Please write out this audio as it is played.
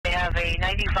have a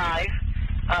 95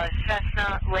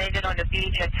 Cessna landed on the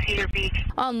beach at Cedar Beach.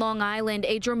 On Long Island,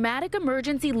 a dramatic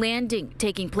emergency landing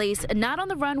taking place not on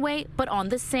the runway, but on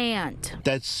the sand.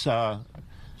 That's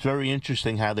very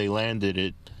interesting how they landed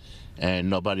it, and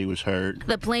nobody was hurt.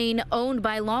 The plane, owned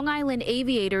by Long Island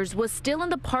Aviators, was still in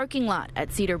the parking lot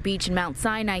at Cedar Beach in Mount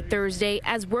Sinai Thursday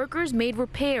as workers made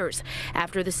repairs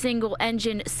after the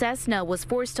single-engine Cessna was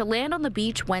forced to land on the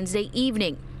beach Wednesday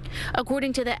evening.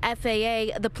 According to the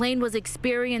FAA, the plane was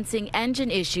experiencing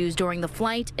engine issues during the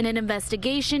flight, and an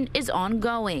investigation is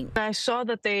ongoing. I saw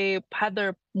that they had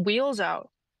their wheels out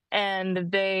and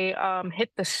they hit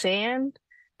the sand.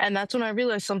 And that's when I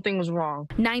realized something was wrong.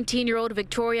 19-year-old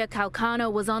Victoria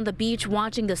Calcano was on the beach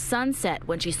watching the sunset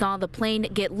when she saw the plane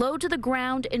get low to the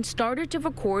ground and started to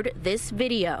record this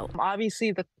video.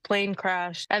 Obviously, the plane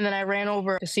crashed, and then I ran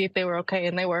over to see if they were okay,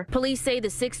 and they were. Police say the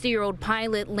 60-year-old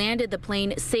pilot landed the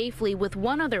plane safely with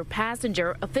one other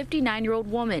passenger, a 59-year-old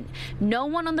woman. No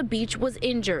one on the beach was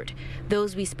injured.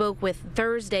 Those we spoke with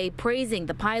Thursday praising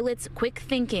the pilot's quick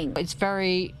thinking. It's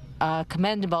very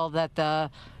commendable that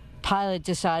the pilot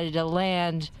decided to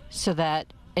land so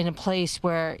that in a place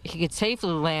where he could safely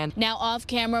land. Now off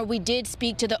camera, we did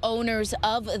speak to the owners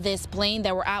of this plane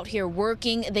that were out here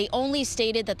working. They only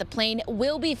stated that the plane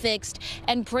will be fixed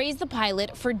and praised the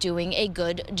pilot for doing a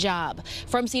good job.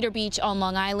 From Cedar Beach on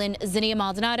Long Island, Zinnia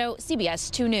Maldonado, CBS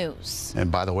 2 News.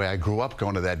 And by the way, I grew up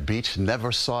going to that beach,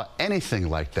 never saw anything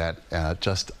like that.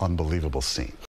 Just unbelievable scene.